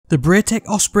The Braytech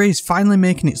Osprey is finally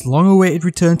making its long-awaited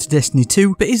return to Destiny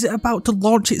 2, but is it about to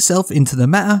launch itself into the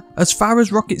meta? As far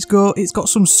as rockets go, it's got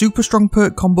some super strong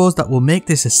perk combos that will make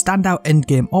this a standout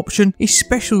endgame option,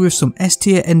 especially with some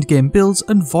S-tier endgame builds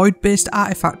and void-based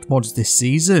artifact mods this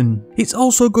season. It's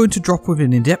also going to drop with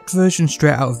an adept version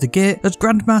straight out of the gate, as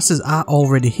Grandmasters are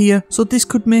already here, so this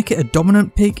could make it a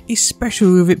dominant pick,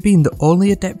 especially with it being the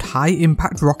only adept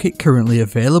high-impact rocket currently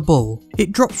available.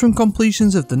 It drops from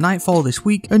completions of the Nightfall this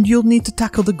week, and you'll need to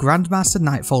tackle the Grandmaster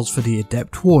Nightfalls for the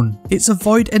adept one. It's a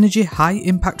void energy high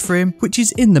impact frame, which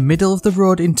is in the middle of the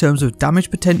road in terms of damage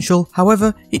potential.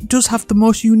 However, it does have the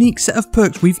most unique set of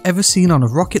perks we've ever seen on a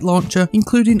rocket launcher,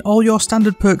 including all your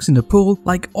standard perks in the pool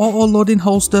like auto loading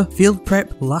holster, field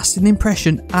prep, lasting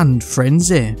impression and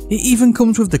frenzy. It even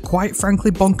comes with the quite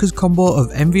frankly bonkers combo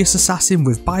of envious assassin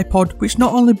with Bipod, which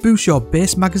not only boosts your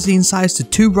base magazine size to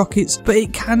 2 rockets, but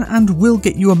it can and will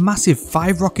get you a massive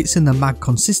 5 rockets in the mag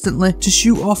consistently to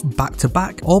shoot off back to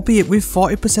back, albeit with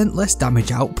 40% less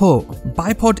damage output.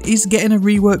 Bipod is getting a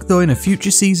rework though in a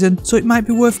future season, so it might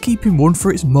be worth keeping one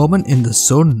for its moment in the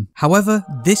sun. However,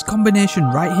 this combination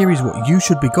right here is what you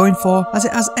should be going for, as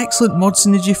it has excellent mod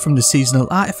synergy from the seasonal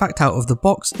artifact out of the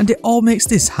box, and it all makes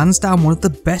this hands down one of the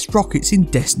best rockets in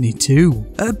Destiny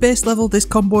 2. At a base level, this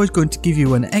combo is going to give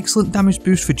you an excellent damage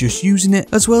boost for just using it,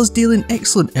 as well as dealing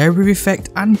excellent area effect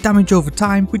and damage over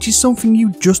time, which is something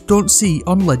you just don't see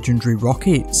on legendary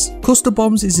rockets. Cluster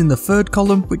bombs is in the third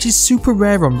column, which is super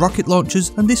rare on rocket launchers,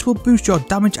 and this will boost your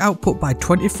damage output by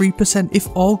 23% if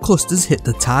all clusters hit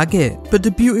the target. But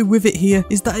the beauty with it here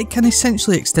is that it can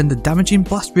essentially extend the damaging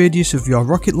blast radius of your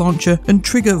rocket launcher and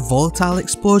trigger volatile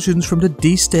explosions from the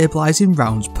Destabilising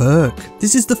Rounds perk.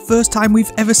 This is the first time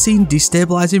we've ever seen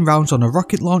Destabilising Rounds on a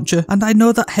rocket launcher, and I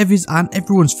know that heavies aren't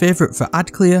everyone's favourite for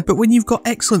ad clear, but when you've got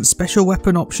excellent special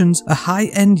weapon options, a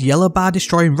high-end yellow bar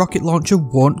destroying rocket launcher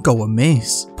won't go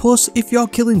amiss. Plus, if you're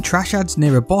killing trash ads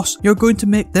near a boss, you're going to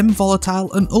make them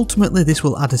volatile, and ultimately this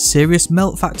will add a serious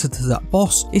melt factor to that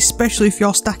boss, especially if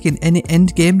you're stacking any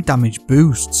endgame damage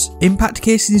boosts. Impact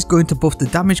casing is going to buff the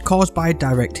damage caused by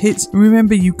direct hits, and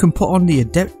remember you can put on the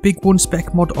adept big one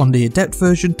spec mod on the adept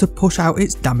version to push out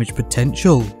its damage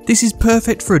potential. This is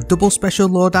perfect for a double special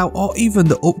loadout or even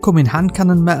the upcoming hand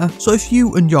cannon meta, so if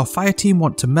you and your fire team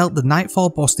want to melt the Nightfall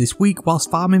boss this week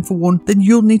whilst farming for one, then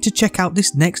you'll need to check out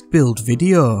this next build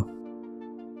video.